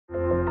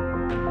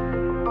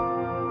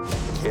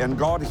Can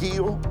God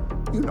heal?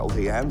 You know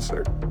the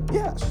answer.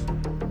 Yes.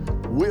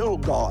 Will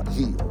God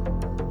heal?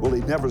 Well,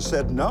 he never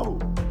said no.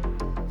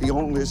 He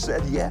only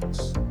said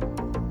yes.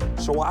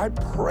 So I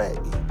pray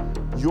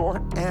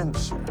your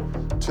answer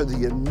to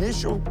the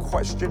initial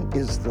question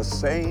is the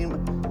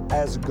same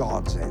as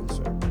God's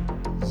answer.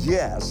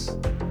 Yes,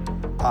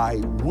 I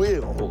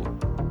will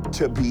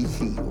to be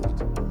healed.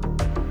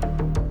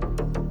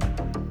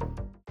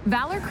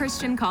 Valor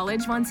Christian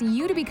College wants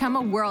you to become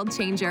a world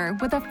changer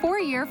with a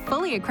 4-year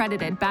fully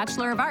accredited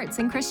Bachelor of Arts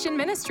in Christian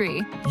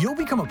Ministry. You'll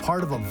become a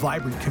part of a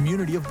vibrant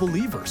community of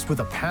believers with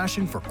a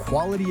passion for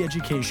quality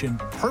education,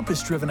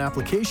 purpose-driven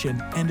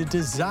application, and a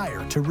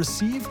desire to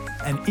receive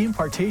an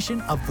impartation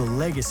of the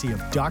legacy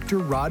of Dr.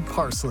 Rod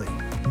Parsley.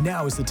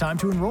 Now is the time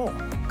to enroll.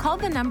 Call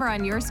the number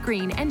on your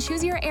screen and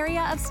choose your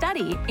area of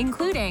study,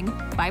 including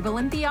Bible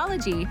and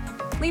Theology,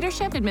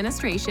 Leadership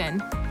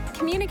Administration,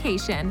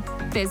 Communication,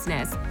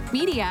 Business,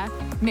 Media,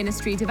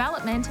 Ministry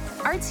Development,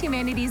 Arts,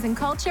 Humanities, and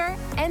Culture,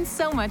 and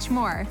so much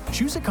more.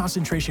 Choose a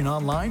concentration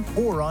online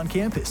or on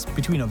campus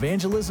between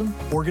evangelism,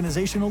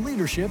 organizational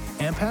leadership,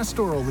 and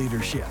pastoral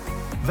leadership.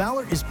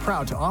 Valor is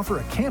proud to offer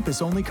a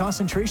campus-only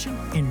concentration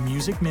in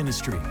music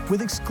ministry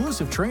with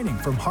exclusive training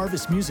from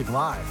Harvest Music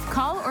Live.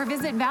 Call or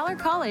visit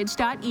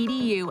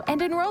valorcollege.edu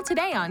and enroll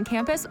today on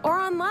campus or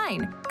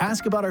online.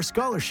 Ask about our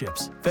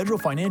scholarships, federal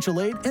financial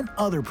aid, and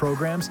other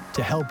programs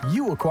to help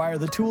you acquire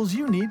the tools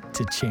you need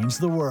to change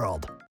the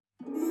world.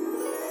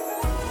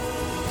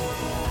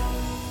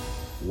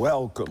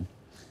 Welcome.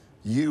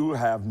 You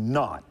have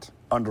not,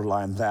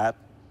 underlined that,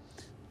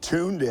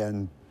 tuned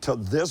in to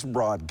this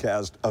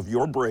broadcast of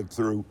Your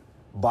Breakthrough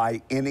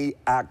by any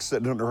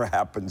accident or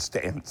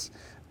happenstance.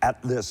 At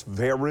this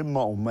very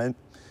moment,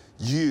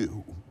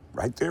 you,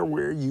 right there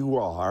where you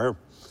are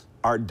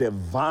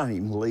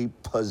divinely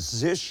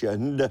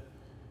positioned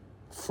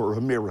for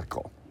a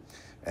miracle.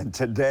 And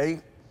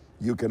today,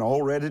 you can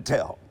already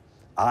tell,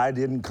 I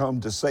didn't come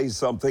to say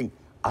something.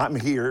 I'm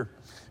here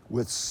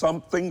with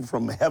something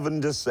from heaven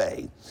to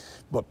say.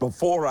 But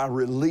before I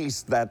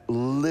release that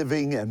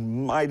living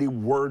and mighty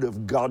word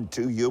of God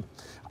to you,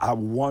 I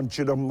want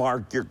you to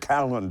mark your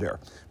calendar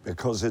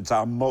because it's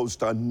our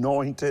most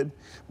anointed,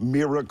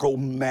 miracle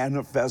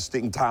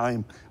manifesting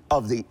time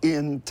of the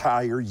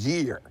entire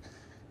year.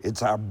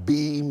 It's our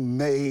Be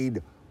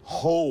Made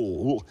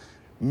Whole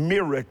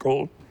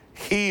miracle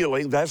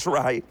healing. That's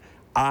right.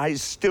 I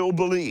still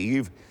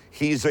believe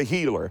he's a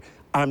healer.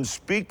 I'm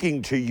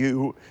speaking to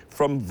you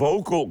from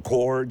vocal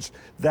cords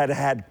that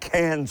had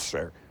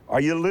cancer. Are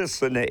you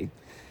listening?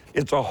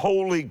 It's a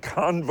holy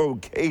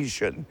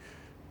convocation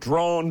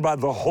drawn by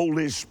the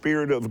Holy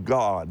Spirit of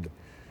God.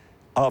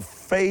 A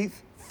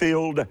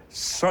faith-filled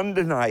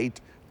Sunday night,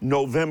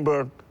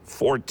 November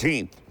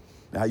 14th.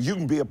 Now, you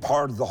can be a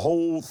part of the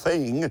whole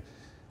thing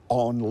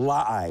on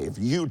live,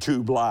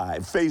 YouTube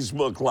Live,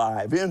 Facebook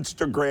Live,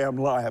 Instagram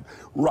Live,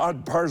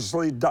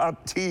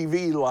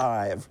 rodparsley.tv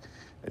Live.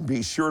 And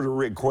be sure to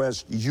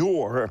request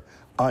your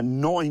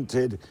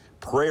anointed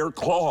prayer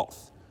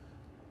cloth.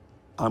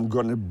 I'm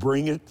going to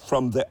bring it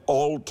from the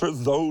altar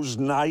those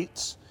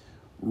nights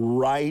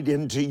right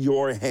into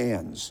your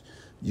hands.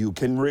 You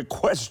can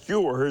request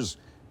yours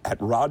at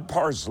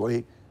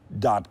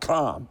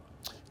rodparsley.com.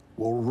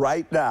 Well,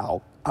 right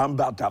now, I'm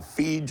about to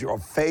feed your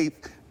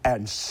faith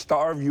and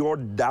starve your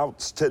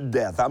doubts to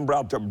death. I'm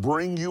about to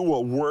bring you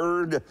a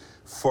word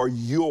for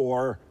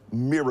your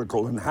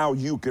miracle and how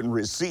you can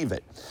receive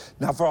it.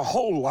 Now, for a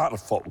whole lot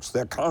of folks,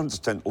 they're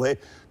constantly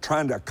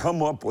trying to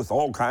come up with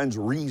all kinds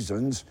of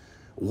reasons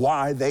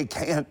why they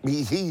can't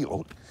be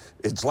healed.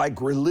 It's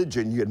like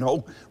religion, you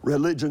know.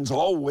 Religion's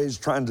always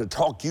trying to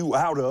talk you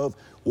out of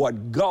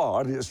what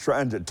God is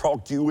trying to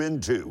talk you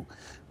into.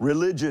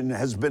 Religion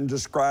has been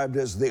described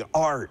as the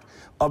art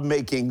of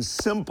making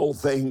simple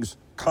things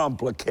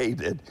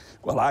complicated.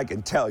 Well, I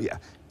can tell you,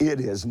 it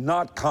is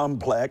not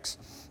complex.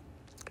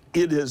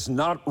 It is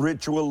not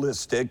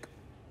ritualistic.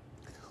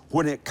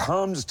 When it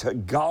comes to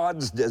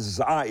God's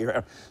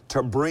desire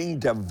to bring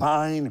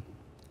divine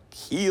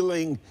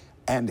healing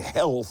and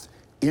health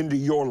into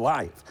your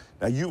life.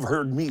 Now, you've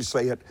heard me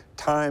say it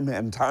time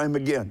and time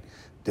again.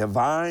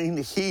 Divine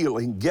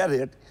healing, get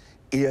it,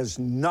 is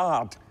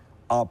not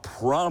a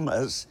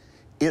promise.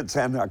 It's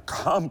an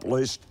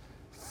accomplished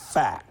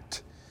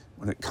fact.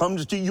 When it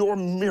comes to your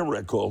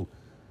miracle,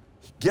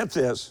 get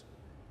this,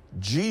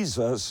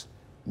 Jesus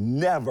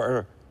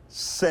never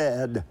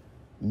said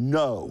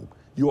no.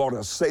 You ought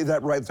to say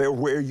that right there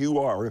where you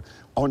are,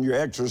 on your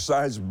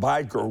exercise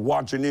bike or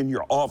watching in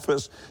your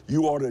office.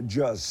 You ought to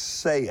just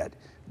say it.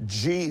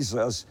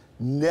 Jesus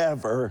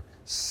never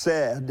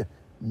said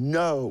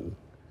no.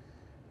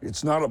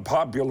 It's not a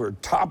popular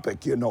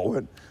topic, you know,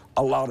 in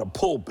a lot of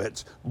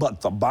pulpits,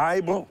 but the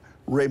Bible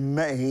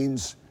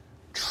remains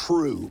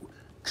true.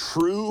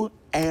 True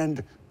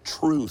and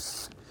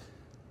truth.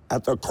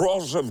 At the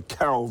cross of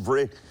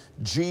Calvary,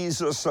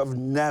 Jesus of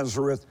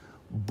Nazareth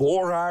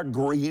bore our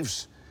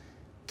griefs,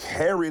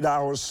 carried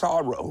our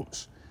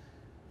sorrows.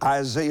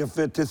 Isaiah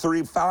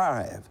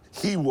 53:5,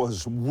 he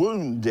was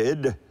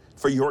wounded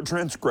for your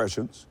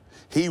transgressions.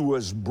 He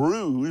was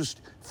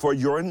bruised for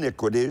your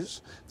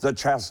iniquities. The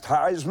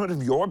chastisement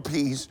of your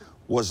peace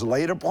was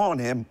laid upon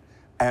him,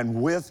 and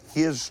with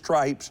his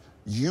stripes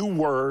you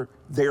were,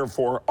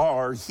 therefore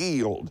are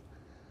healed.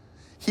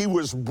 He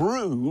was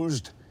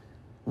bruised,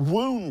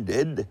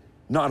 wounded,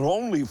 not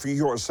only for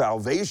your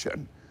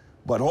salvation,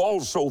 but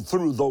also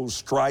through those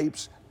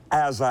stripes,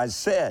 as I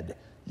said,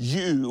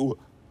 you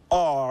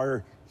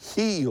are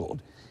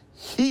healed.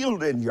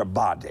 Healed in your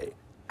body,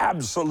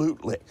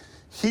 absolutely.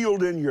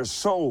 Healed in your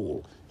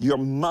soul, your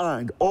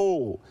mind.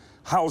 Oh,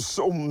 how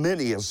so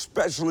many,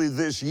 especially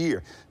this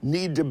year,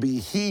 need to be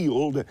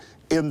healed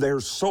in their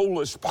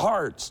soulish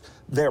parts,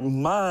 their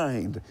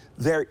mind,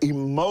 their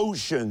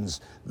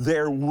emotions,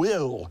 their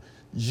will.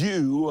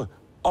 You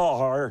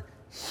are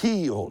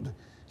healed.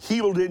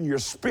 Healed in your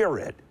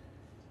spirit.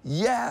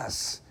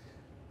 Yes,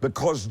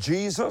 because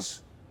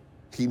Jesus,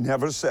 he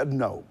never said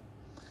no.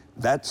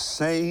 That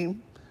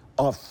same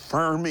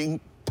affirming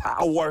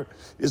power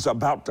is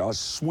about to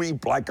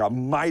sweep like a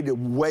mighty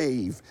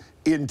wave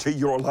into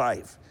your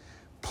life.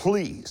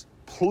 Please,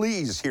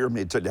 please hear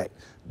me today.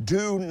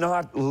 Do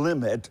not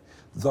limit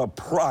the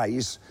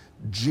price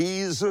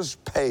Jesus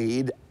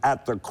paid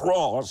at the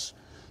cross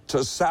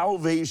to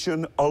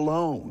salvation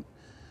alone.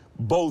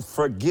 Both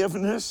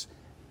forgiveness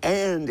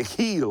and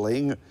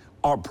healing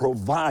are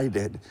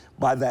provided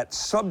by that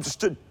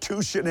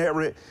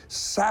substitutionary,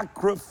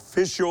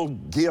 sacrificial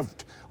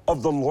gift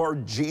of the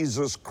Lord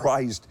Jesus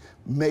Christ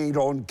made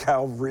on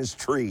Calvary's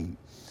tree.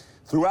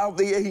 Throughout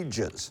the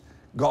ages,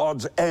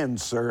 God's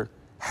answer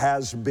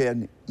has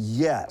been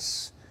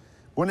yes.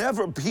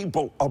 Whenever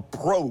people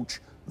approach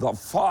the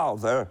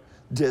Father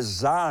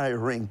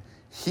desiring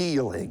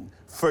healing,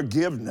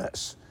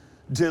 forgiveness,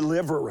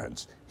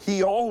 deliverance,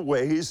 he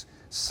always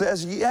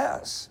says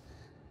yes.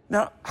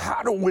 Now,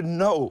 how do we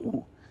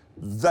know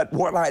that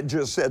what I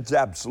just said is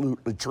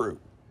absolutely true?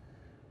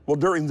 Well,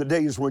 during the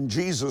days when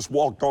Jesus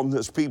walked on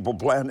this people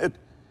planet,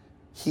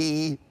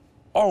 he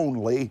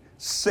only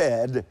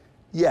said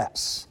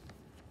yes.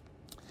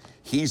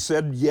 He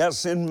said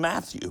yes in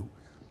Matthew.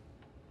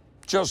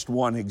 Just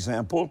one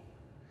example.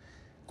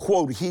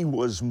 Quote, he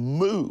was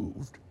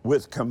moved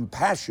with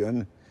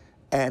compassion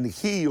and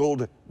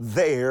healed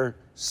their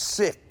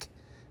sick.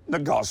 In the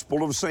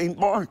Gospel of St.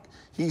 Mark,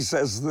 he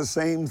says the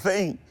same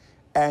thing.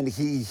 And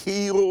he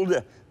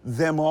healed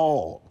them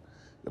all.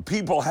 The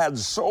people had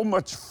so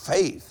much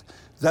faith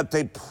that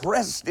they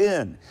pressed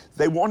in.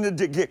 They wanted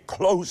to get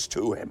close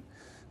to him.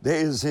 There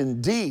is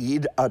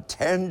indeed a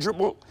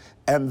tangible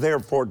and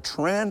therefore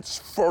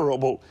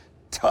transferable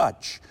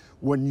touch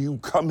when you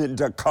come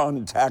into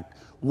contact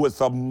with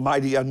the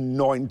mighty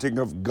anointing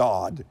of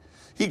God.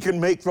 He can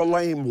make the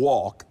lame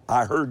walk.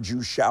 I heard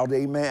you shout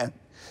amen.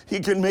 He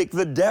can make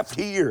the deaf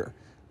hear.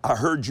 I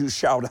heard you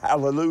shout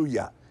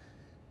hallelujah.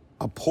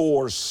 A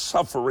poor,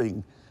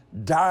 suffering,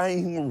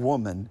 dying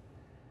woman,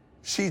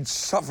 she'd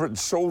suffered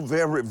so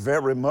very,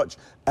 very much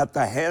at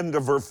the hand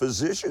of her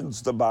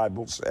physicians, the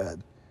Bible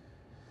said.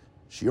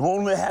 She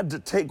only had to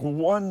take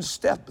one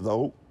step,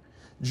 though,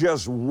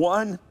 just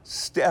one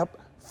step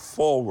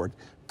forward,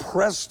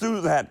 press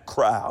through that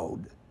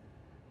crowd,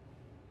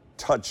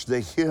 touch the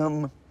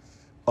hem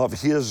of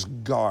his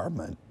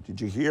garment.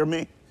 Did you hear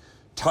me?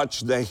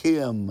 Touch the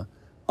hem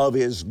of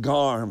his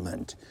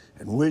garment.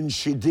 And when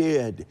she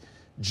did,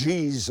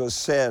 Jesus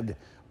said,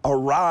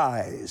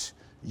 arise,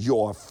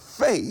 your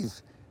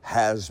faith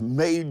has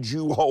made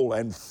you whole.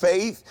 And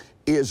faith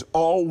is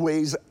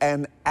always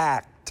an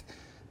act.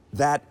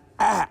 That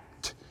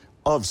act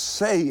of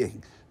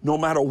saying, no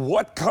matter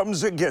what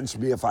comes against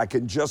me, if I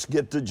can just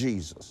get to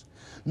Jesus,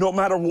 no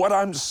matter what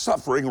I'm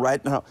suffering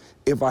right now,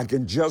 if I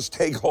can just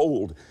take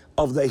hold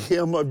of the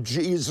hem of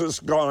Jesus'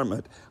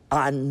 garment,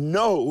 I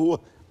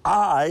know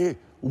I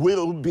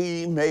will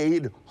be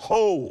made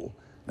whole.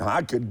 Now,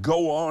 I could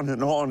go on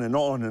and on and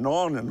on and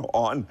on and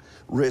on,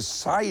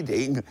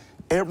 reciting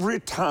every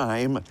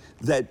time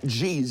that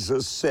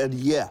Jesus said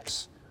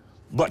yes.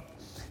 But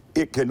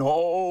it can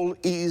all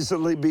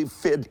easily be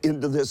fit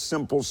into this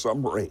simple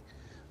summary.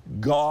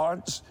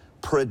 God's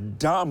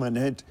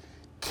predominant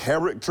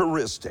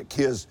characteristic,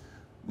 his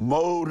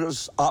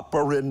modus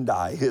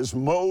operandi, his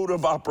mode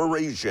of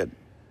operation,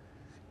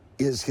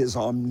 is his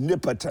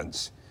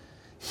omnipotence.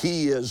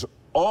 He is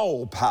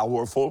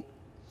all-powerful.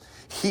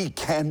 He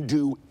can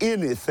do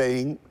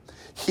anything.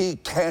 He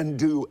can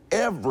do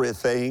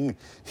everything.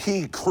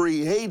 He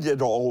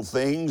created all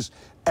things,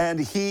 and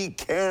he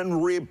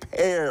can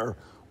repair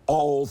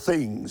all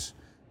things,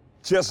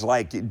 just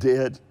like he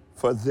did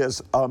for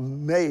this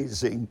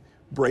amazing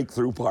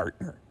breakthrough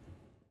partner.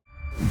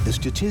 The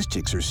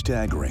statistics are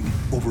staggering.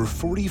 Over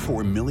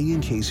 44 million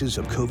cases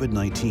of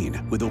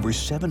COVID-19 with over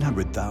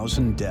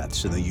 700,000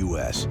 deaths in the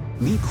U.S.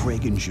 Meet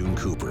Craig and June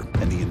Cooper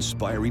and the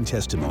inspiring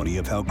testimony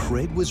of how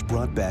Craig was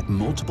brought back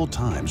multiple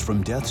times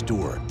from death's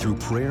door through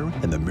prayer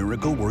and the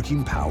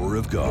miracle-working power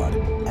of God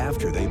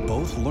after they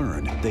both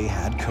learned they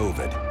had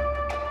COVID.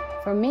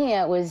 For me,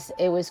 it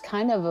was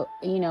kind of,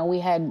 we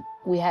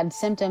had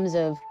symptoms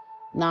of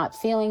not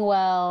feeling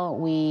well.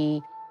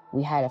 We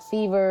We had a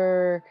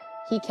fever.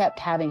 He kept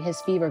having, his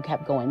fever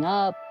kept going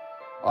up.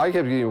 I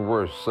kept getting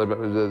worse.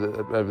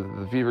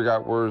 The fever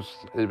got worse.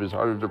 It was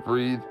harder to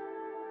breathe.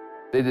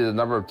 They did a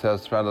number of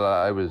tests, found out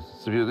I was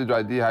severely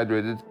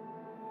dehydrated.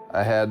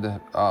 I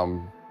had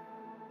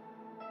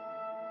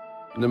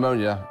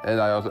pneumonia,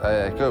 and I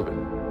had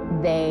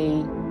COVID.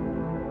 They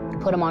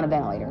put him on a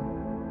ventilator.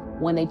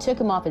 When they took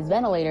him off his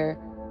ventilator,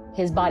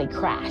 his body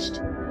crashed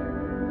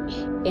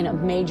in a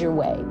major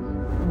way.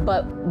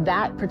 But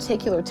that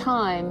particular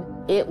time,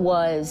 it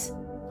was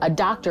a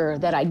doctor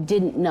that I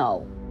didn't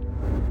know.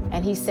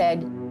 And he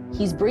said,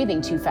 he's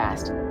breathing too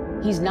fast.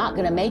 He's not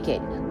gonna make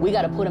it. We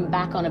gotta put him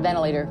back on a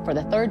ventilator for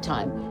the third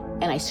time.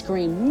 And I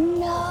screamed,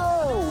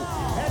 no!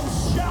 And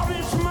shout,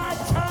 it's my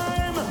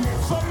time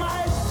for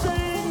my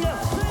thing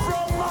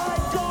from my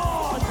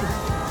God!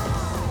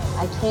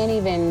 I can't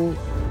even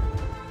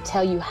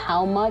tell you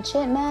how much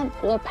it meant.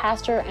 The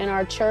pastor and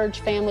our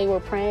church family were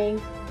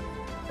praying.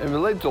 In the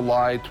late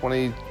July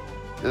 20th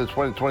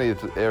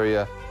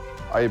area,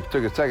 I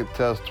took a second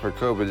test for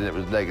COVID and it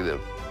was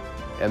negative.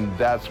 And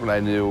that's when I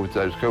knew that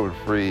I was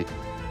COVID-free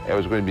and I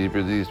was going to be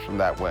released from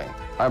that wing.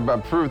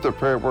 I'm proof that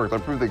prayer works.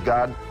 I'm proof that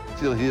God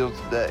still heals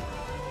today.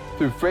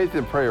 Through faith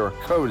and prayer,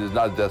 COVID is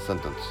not a death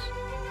sentence.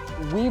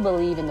 We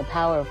believe in the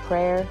power of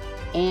prayer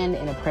and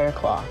in a prayer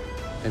cloth.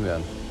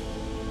 Amen.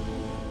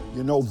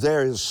 You know,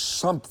 there is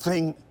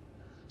something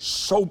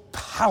so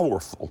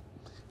powerful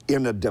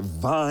in a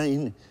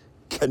divine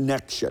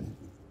connection.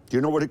 Do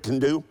you know what it can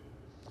do?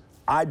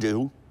 I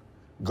do.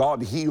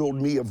 God healed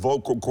me of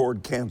vocal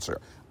cord cancer.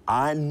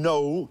 I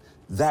know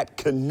that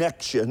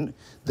connection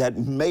that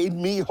made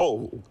me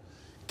whole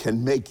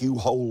can make you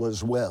whole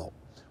as well.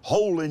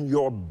 Whole in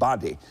your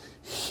body,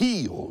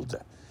 healed,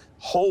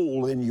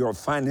 whole in your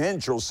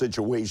financial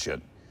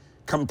situation,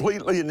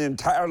 completely and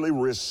entirely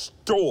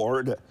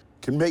restored,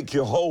 can make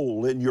you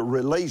whole in your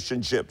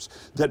relationships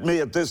that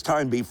may at this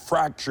time be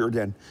fractured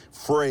and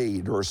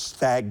frayed or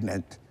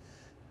stagnant.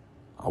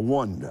 I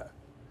wonder,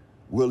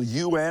 will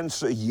you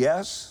answer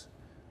yes?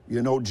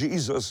 You know,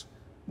 Jesus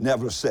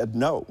never said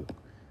no.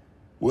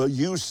 Will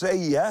you say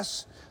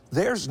yes?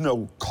 There's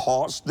no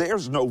cost,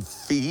 there's no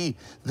fee,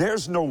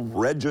 there's no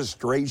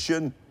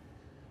registration.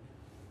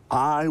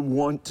 I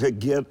want to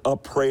get a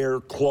prayer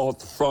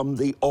cloth from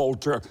the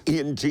altar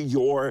into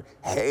your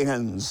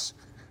hands.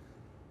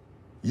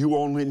 You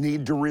only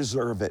need to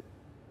reserve it.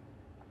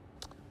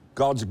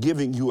 God's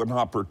giving you an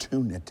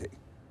opportunity.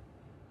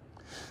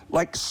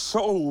 Like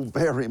so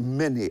very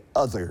many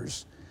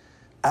others,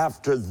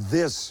 after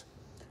this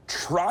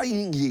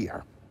trying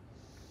year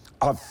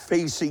of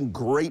facing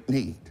great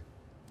need,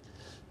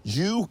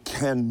 you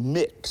can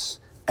mix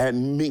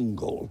and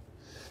mingle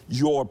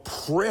your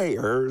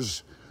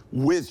prayers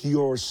with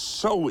your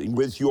sowing,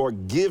 with your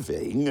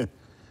giving,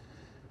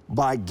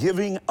 by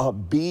giving a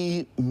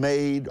Be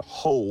Made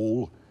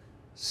Whole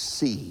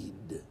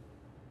seed.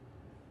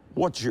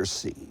 What's your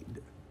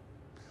seed?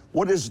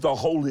 What is the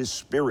Holy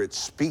Spirit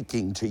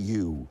speaking to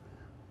you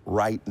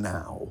right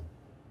now?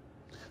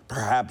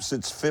 Perhaps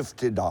it's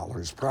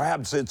 $50,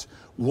 perhaps it's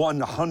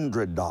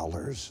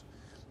 $100.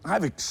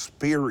 I've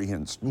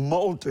experienced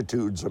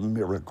multitudes of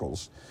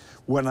miracles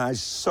when I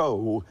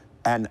sow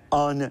an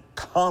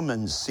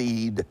uncommon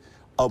seed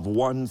of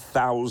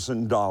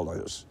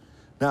 $1,000.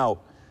 Now,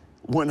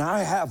 when I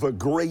have a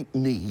great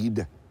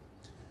need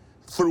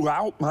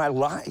throughout my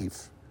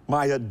life,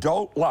 my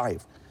adult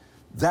life,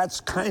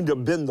 that's kind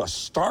of been the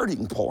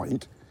starting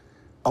point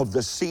of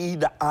the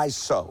seed I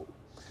sow.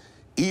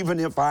 Even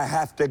if I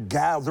have to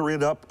gather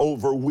it up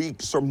over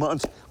weeks or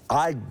months,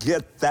 I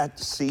get that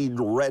seed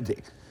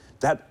ready,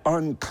 that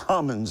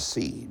uncommon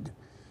seed.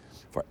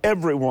 For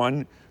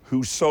everyone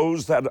who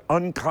sows that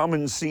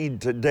uncommon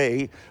seed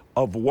today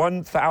of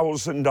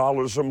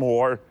 $1,000 or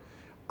more,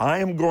 I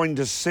am going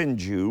to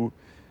send you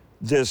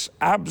this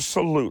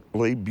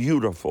absolutely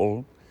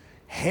beautiful,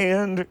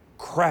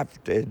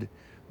 handcrafted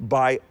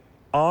by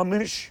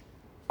Amish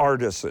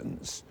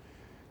artisans,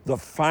 the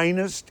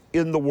finest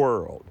in the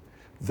world.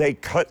 They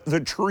cut the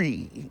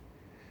tree,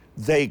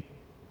 they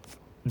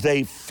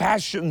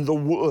fashion the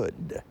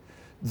wood,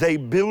 they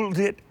build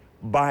it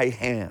by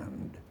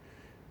hand.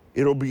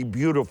 It'll be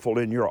beautiful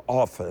in your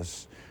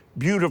office,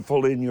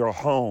 beautiful in your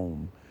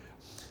home.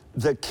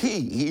 The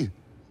key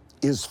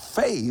is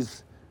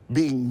faith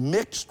being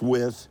mixed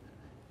with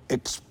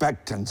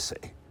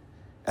expectancy.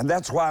 And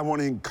that's why I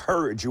want to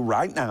encourage you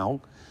right now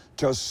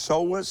to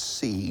sow a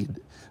seed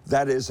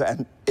that is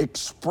an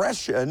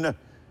expression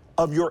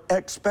of your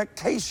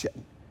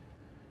expectation.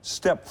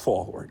 Step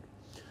forward,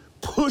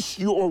 push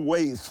your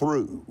way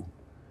through,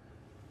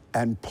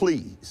 and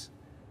please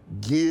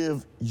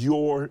give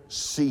your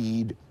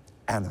seed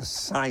an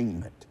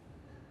assignment.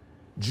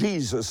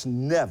 Jesus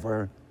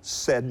never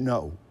said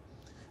no.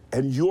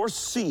 And your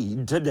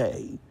seed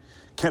today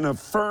can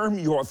affirm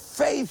your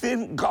faith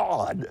in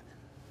God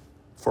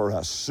for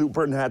a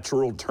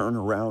supernatural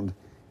turnaround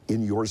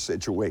in your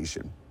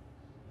situation.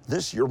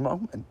 This is your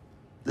moment.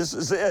 This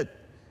is it.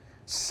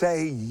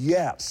 Say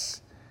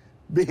yes.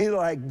 Be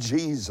like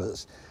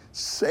Jesus.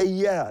 Say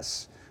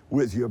yes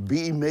with your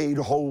Be Made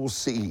Whole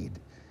seed.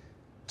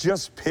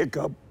 Just pick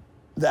up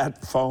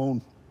that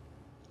phone,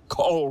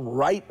 call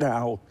right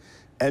now,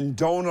 and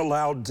don't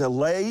allow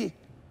delay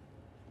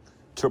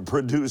to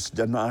produce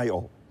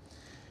denial.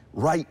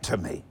 Write to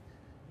me.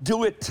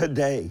 Do it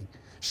today.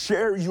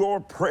 Share your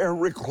prayer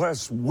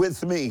requests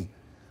with me.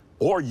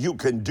 Or you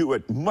can do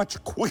it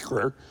much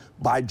quicker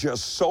by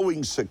just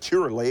sowing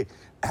securely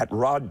at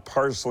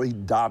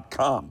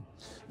rodparsley.com.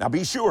 Now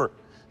be sure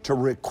to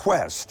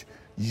request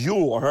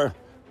your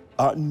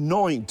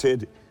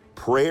anointed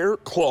prayer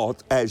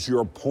cloth as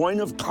your point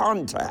of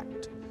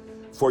contact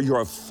for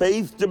your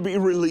faith to be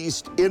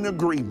released in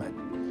agreement.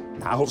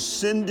 I'll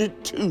send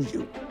it to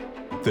you.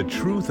 The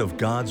truth of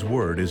God's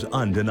Word is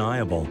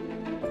undeniable.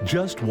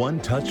 Just one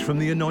touch from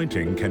the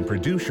anointing can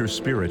produce your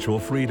spiritual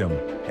freedom,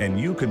 and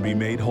you can be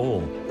made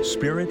whole,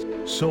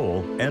 spirit,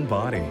 soul, and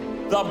body.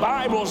 The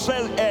Bible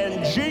says,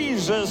 and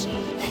Jesus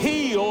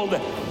healed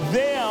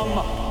them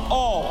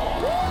all.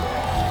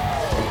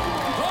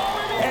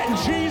 And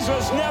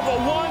Jesus never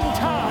one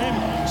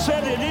time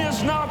said, it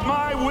is not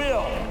my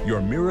will.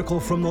 Your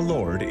miracle from the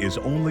Lord is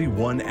only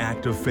one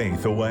act of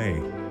faith away.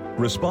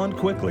 Respond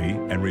quickly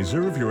and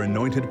reserve your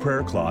anointed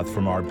prayer cloth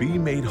from our Be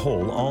Made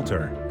Whole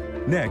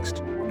altar.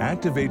 Next,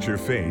 activate your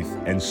faith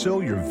and sow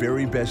your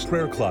very best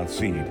prayer cloth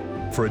seed.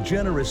 For a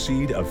generous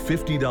seed of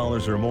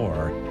 $50 or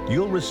more,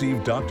 you'll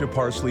receive Dr.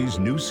 Parsley's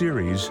new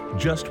series,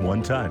 Just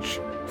One Touch.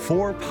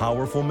 4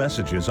 powerful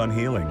messages on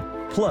healing,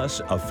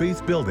 plus a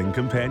faith-building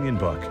companion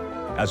book.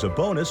 As a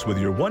bonus with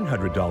your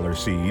 $100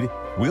 seed,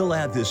 we'll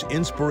add this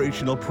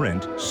inspirational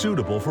print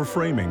suitable for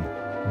framing.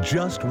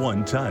 Just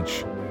One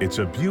Touch. It's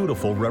a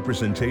beautiful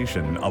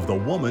representation of the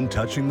woman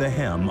touching the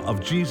hem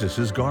of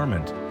Jesus'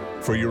 garment.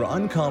 For your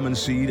uncommon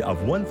seed of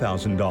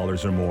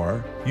 $1,000 or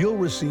more, you'll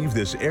receive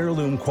this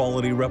heirloom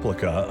quality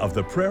replica of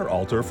the prayer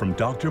altar from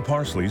Dr.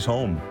 Parsley's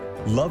home.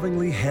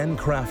 Lovingly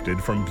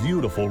handcrafted from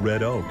beautiful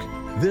red oak,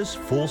 this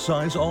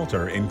full-size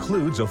altar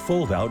includes a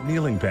fold-out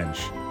kneeling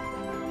bench.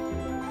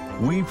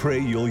 We pray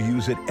you'll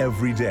use it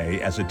every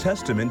day as a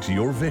testament to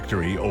your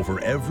victory over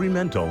every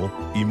mental,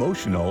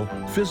 emotional,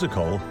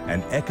 physical,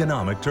 and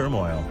economic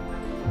turmoil.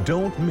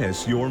 Don't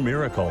miss your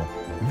miracle.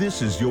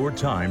 This is your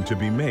time to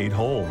be made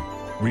whole.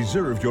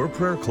 Reserve your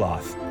prayer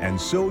cloth and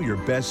sow your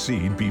best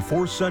seed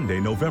before Sunday,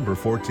 November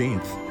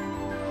 14th.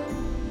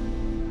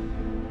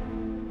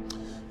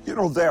 You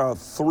know, there are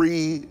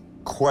 3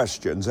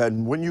 questions,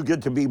 and when you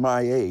get to be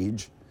my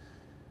age,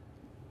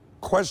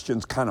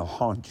 questions kind of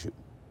haunt you.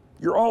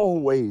 You're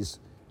always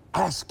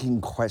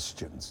asking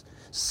questions,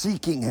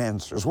 seeking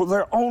answers. Well,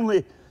 there are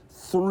only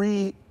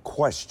 3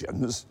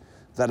 questions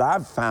that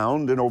I've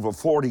found in over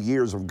 40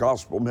 years of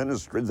gospel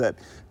ministry that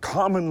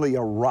commonly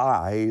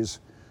arise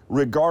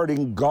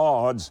regarding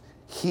God's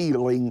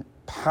healing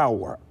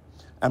power.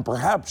 And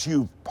perhaps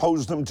you've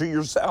posed them to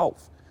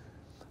yourself.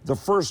 The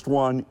first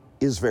one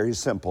is very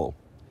simple.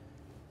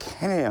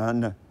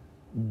 Can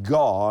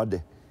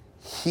God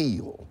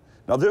heal?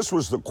 Now, this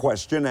was the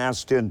question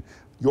asked in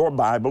your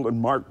Bible in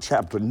Mark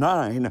chapter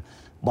 9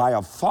 by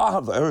a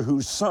father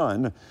whose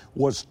son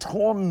was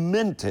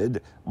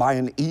tormented by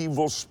an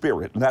evil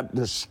spirit. And that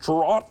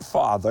distraught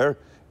father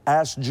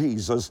asked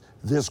Jesus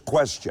this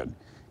question: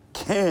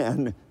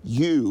 can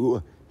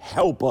you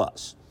help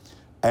us?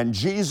 And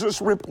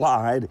Jesus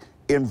replied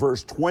in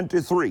verse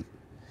 23,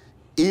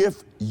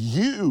 if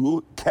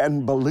you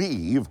can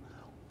believe,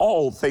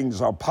 all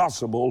things are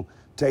possible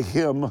to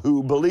him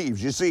who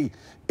believes. You see,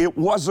 it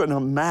wasn't a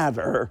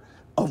matter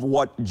of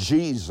what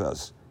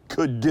Jesus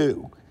could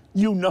do.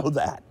 You know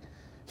that.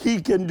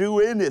 He can do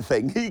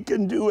anything. He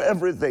can do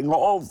everything.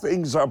 All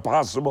things are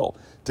possible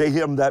to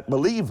him that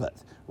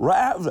believeth.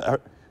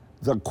 Rather,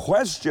 the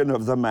question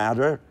of the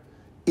matter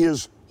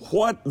is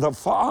what the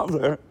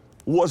Father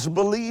was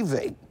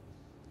believing.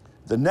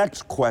 The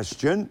next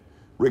question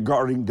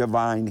regarding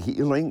divine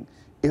healing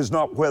is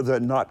not whether or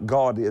not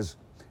God is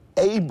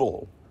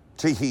able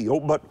to heal,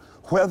 but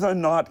whether or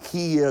not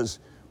he is,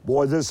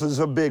 boy, this is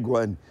a big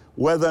one,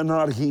 whether or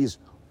not he's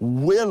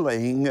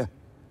willing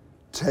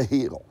to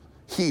heal.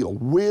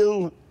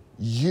 Will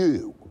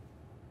you?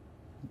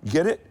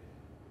 Get it?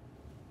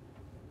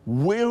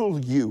 Will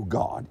you,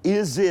 God?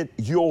 Is it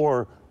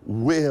your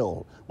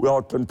will? We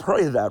often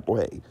pray that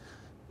way.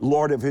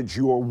 Lord, if it's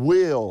your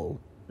will,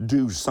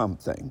 do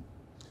something.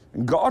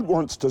 And God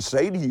wants to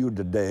say to you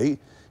today,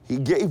 he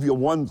gave you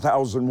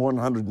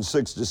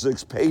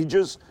 1,166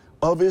 pages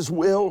of his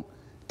will.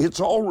 It's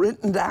all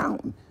written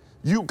down.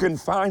 You can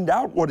find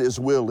out what his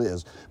will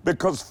is,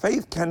 because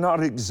faith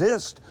cannot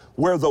exist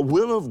where the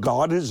will of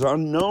God is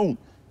unknown.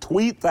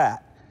 Tweet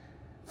that.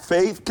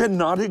 Faith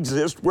cannot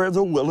exist where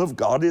the will of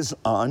God is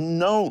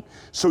unknown.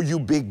 So you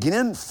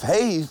begin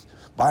faith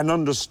by an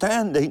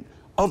understanding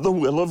of the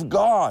will of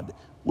God,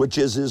 which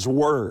is his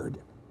word.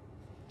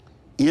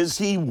 Is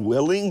he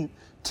willing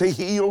to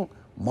heal?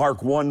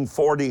 Mark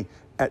 1:40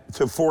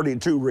 to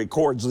 42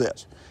 records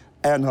this.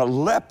 And a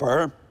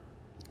leper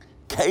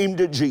came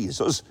to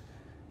Jesus,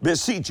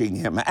 beseeching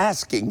him,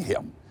 asking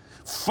him,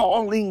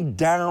 falling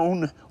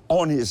down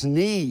on his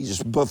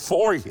knees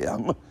before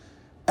him,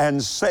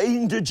 and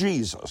saying to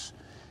Jesus,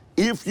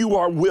 if you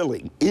are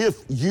willing,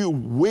 if you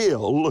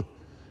will,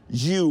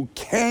 you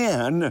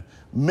can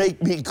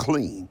make me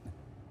clean.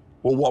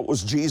 Well, what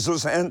was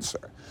Jesus'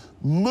 answer?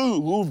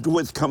 Moved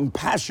with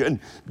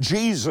compassion,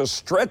 Jesus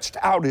stretched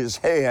out his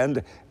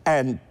hand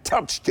and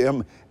touched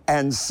him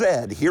and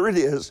said, here it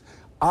is,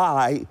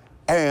 I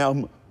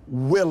am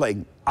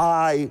willing.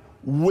 I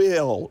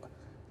will.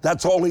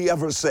 That's all he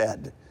ever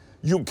said.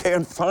 You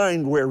can't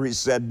find where he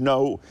said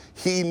no.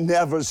 He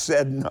never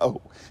said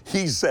no.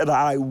 He said,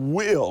 I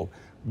will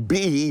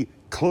be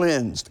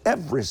cleansed.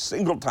 Every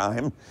single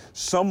time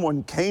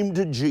someone came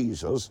to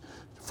Jesus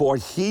for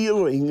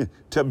healing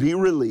to be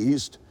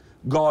released,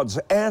 God's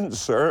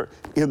answer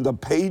in the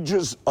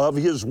pages of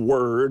his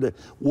word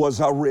was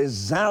a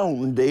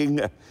resounding,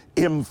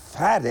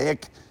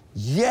 emphatic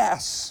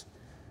yes.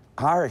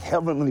 Our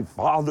Heavenly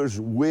Father's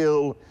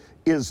will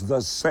is the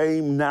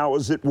same now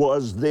as it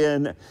was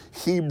then.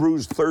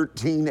 Hebrews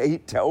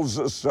 13:8 tells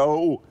us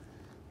so.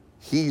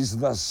 He's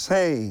the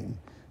same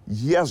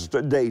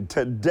yesterday,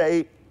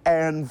 today,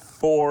 and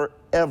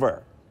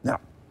forever. Now,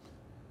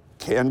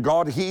 can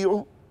God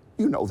heal?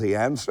 You know the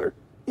answer.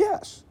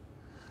 Yes.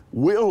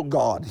 Will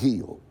God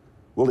heal?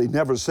 Well, he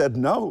never said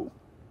no.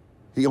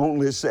 He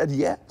only said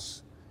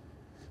yes.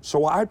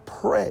 So I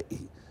pray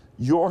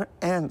your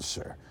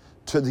answer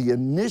to the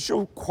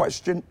initial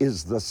question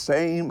is the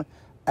same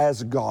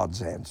as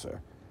God's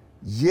answer.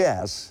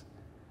 Yes,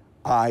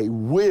 I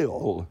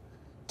will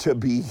to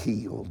be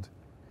healed.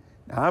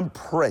 Now, I'm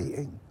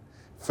praying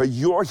for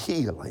your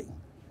healing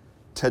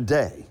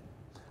today.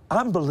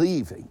 I'm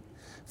believing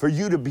for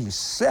you to be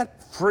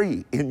set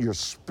free in your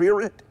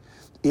spirit,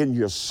 in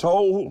your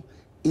soul,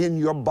 in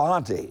your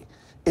body,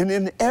 and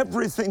in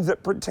everything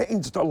that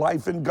pertains to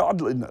life and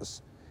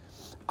godliness.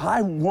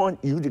 I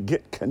want you to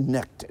get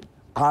connected.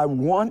 I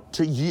want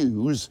to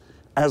use,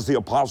 as the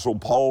Apostle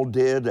Paul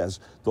did,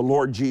 as the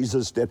Lord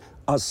Jesus did,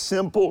 a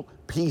simple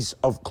piece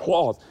of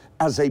cloth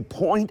as a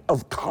point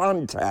of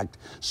contact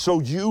so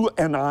you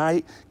and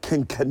I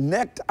can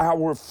connect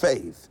our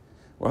faith.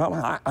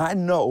 Well, I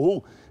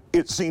know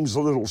it seems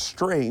a little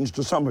strange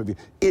to some of you.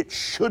 It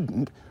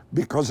shouldn't,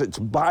 because it's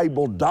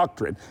Bible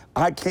doctrine.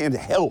 I can't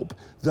help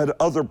that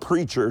other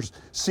preachers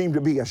seem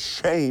to be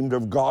ashamed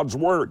of God's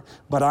word,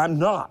 but I'm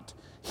not.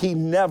 He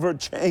never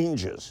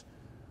changes.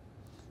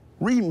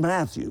 Read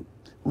Matthew,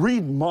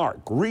 read Mark,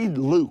 read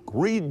Luke,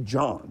 read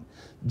John.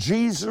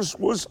 Jesus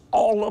was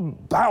all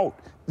about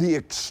the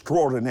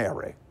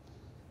extraordinary.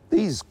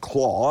 These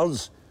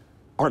claws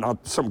are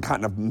not some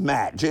kind of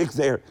magic.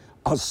 They're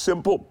a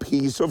simple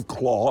piece of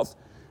cloth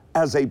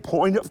as a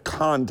point of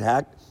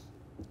contact,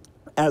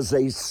 as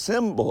a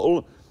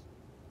symbol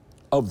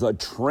of the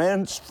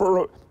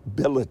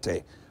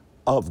transferability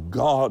of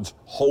God's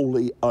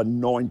holy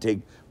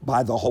anointing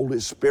by the Holy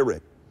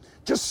Spirit.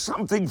 Just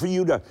something for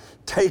you to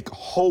take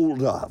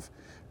hold of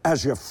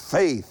as your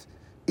faith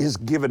is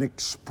given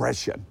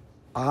expression.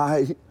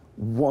 I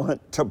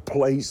want to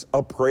place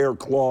a prayer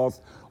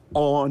cloth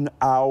on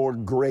our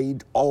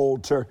great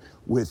altar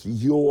with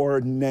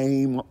your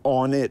name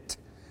on it,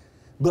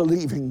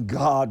 believing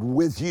God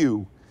with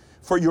you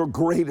for your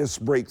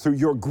greatest breakthrough,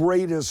 your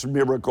greatest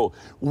miracle,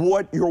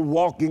 what you're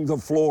walking the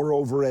floor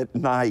over at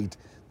night,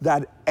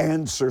 that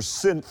answer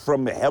sent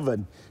from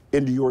heaven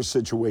into your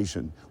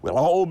situation. We'll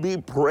all be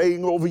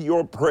praying over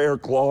your prayer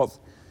cloth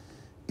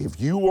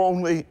if you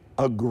only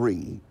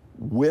agree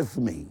with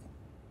me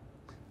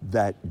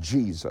that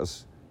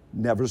Jesus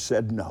never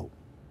said no.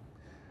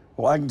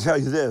 Well, I can tell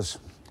you this,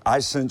 I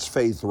sense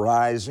faith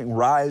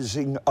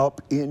rising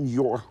up in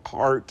your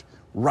heart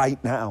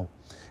right now.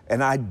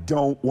 And I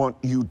don't want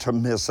you to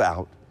miss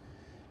out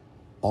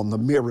on the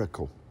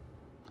miracle,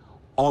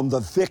 on the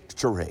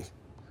victory,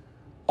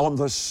 on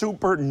the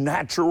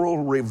supernatural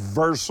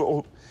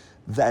reversal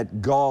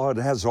that God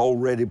has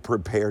already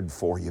prepared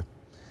for you.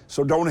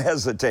 So don't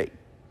hesitate.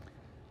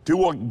 Do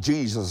what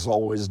Jesus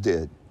always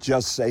did.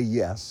 Just say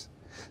yes.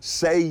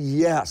 Say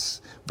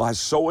yes by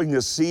sowing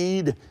a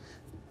seed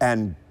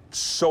and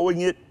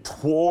sowing it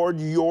toward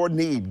your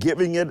need,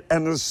 giving it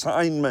an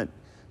assignment,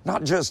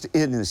 not just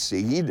in a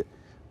seed,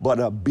 but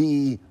a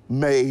be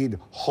made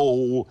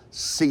whole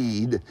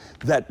seed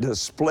that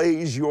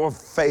displays your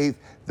faith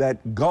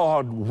that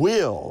God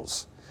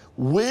wills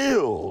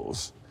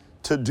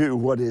to do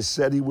what he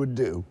said he would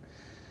do.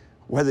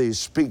 Whether he's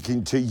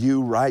speaking to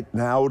you right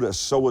now to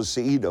sow a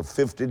seed of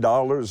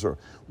 $50 or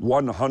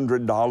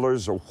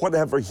 $100 or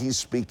whatever he's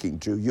speaking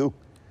to you,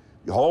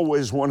 you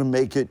always want to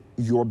make it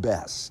your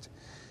best.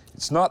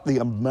 It's not the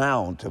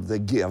amount of the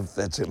gift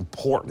that's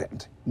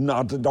important,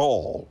 not at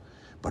all,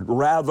 but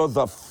rather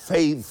the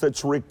faith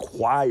that's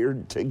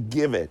required to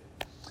give it.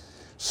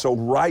 So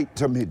write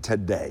to me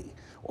today,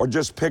 or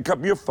just pick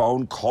up your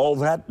phone, call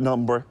that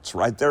number, it's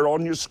right there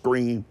on your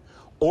screen,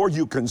 or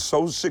you can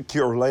sow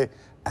securely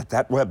at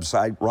that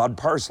website,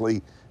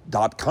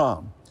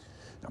 rodparsley.com.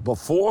 Now,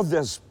 before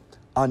this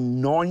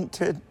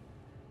anointed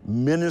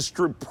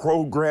ministry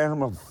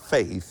program of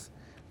faith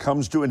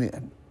comes to an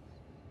end,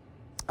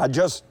 I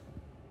just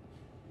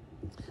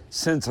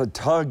sense a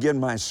tug in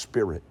my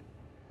spirit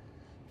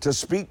to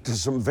speak to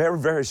some very,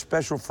 very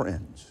special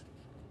friends.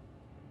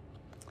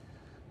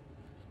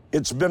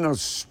 It's been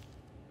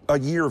a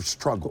year of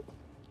struggle.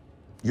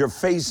 You're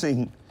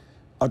facing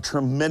a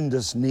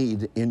tremendous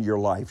need in your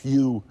life.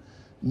 You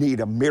need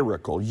a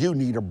miracle. You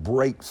need a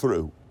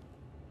breakthrough.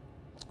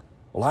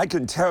 Well, I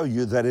can tell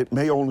you that it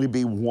may only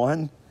be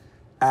one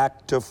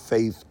act of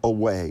faith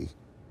away.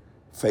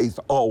 Faith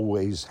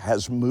always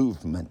has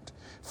movement.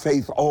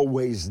 Faith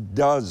always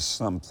does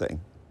something.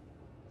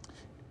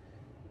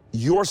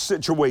 Your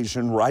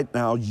situation right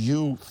now,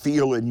 you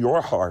feel in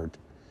your heart,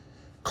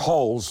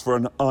 calls for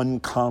an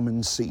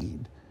uncommon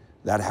seed.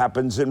 That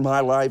happens in my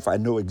life. I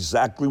know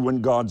exactly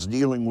when God's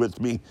dealing with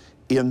me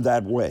in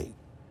that way.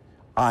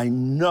 I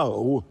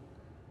know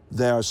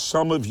there are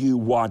some of you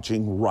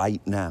watching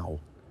right now.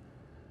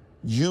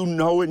 You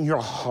know in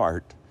your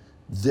heart,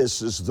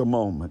 this is the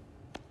moment.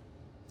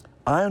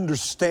 I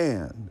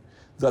understand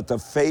that the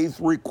faith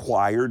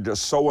required to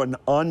sow an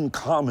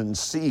uncommon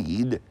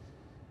seed,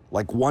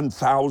 like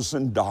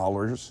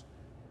 $1,000,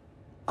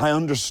 I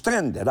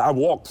understand it. I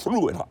walk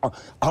through it.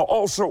 I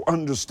also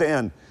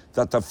understand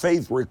that the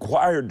faith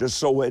required to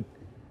sow it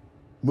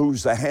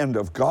moves the hand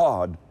of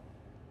God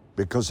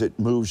because it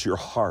moves your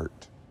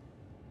heart.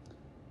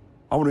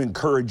 I want to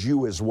encourage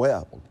you as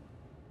well.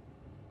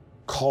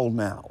 Call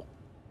now.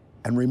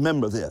 And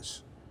remember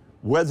this,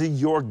 whether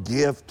your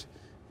gift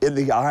in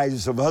the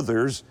eyes of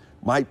others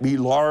might be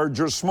large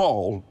or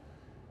small,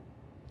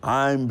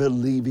 I'm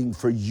believing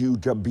for you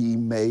to be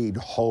made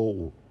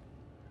whole.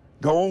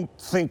 Don't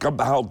think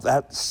about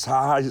that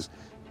size.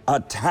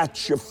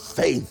 Attach your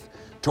faith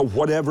to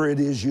whatever it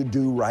is you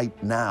do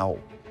right now.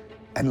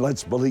 And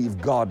let's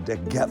believe God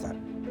together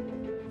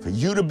for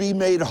you to be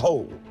made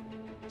whole,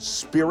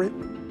 spirit,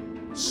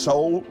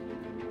 soul,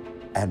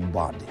 and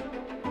body.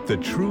 The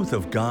truth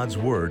of God's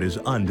Word is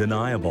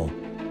undeniable.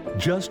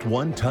 Just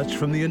one touch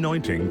from the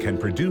anointing can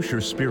produce your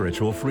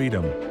spiritual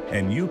freedom,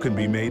 and you can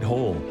be made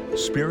whole,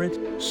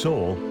 spirit,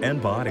 soul,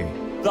 and body.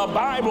 The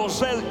Bible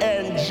says,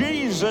 and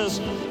Jesus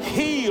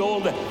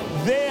healed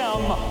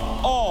them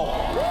all.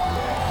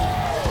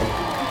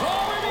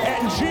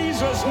 And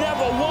Jesus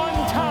never one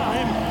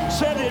time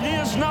said, it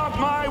is not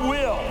my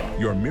will.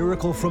 Your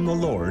miracle from the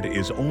Lord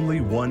is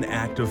only one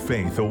act of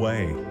faith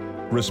away.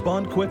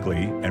 Respond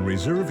quickly and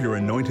reserve your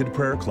anointed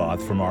prayer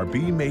cloth from our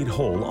Be Made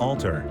Whole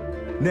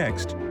altar.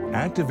 Next,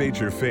 activate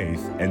your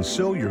faith and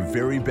sow your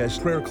very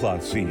best prayer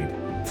cloth seed.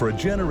 For a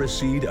generous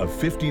seed of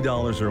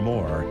 $50 or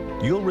more,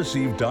 you'll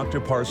receive Dr.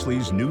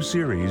 Parsley's new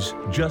series,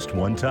 Just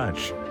One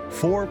Touch.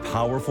 4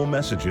 powerful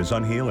messages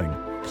on healing,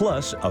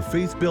 plus a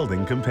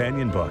faith-building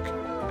companion book.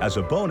 As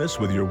a bonus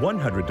with your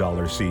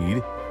 $100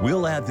 seed,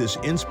 we'll add this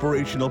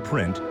inspirational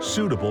print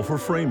suitable for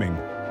framing.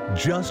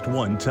 Just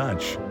One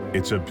Touch.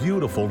 It's a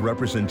beautiful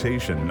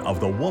representation of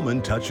the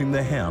woman touching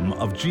the hem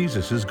of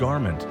Jesus'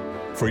 garment.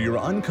 For your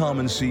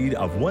uncommon seed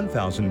of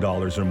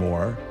 $1,000 or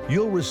more,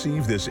 you'll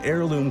receive this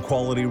heirloom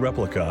quality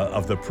replica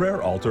of the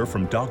prayer altar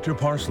from Dr.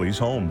 Parsley's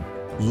home.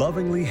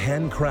 Lovingly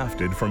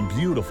handcrafted from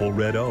beautiful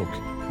red oak,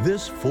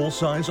 this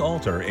full-size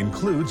altar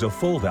includes a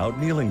fold-out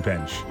kneeling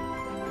bench.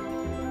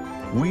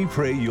 We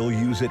pray you'll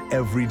use it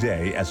every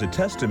day as a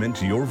testament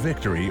to your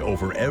victory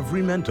over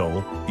every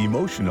mental,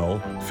 emotional,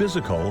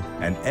 physical,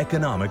 and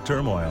economic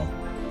turmoil.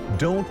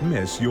 Don't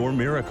miss your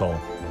miracle.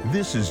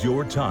 This is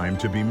your time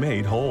to be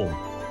made whole.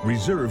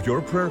 Reserve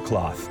your prayer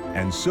cloth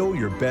and sow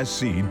your best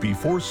seed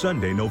before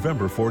Sunday,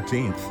 November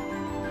 14th.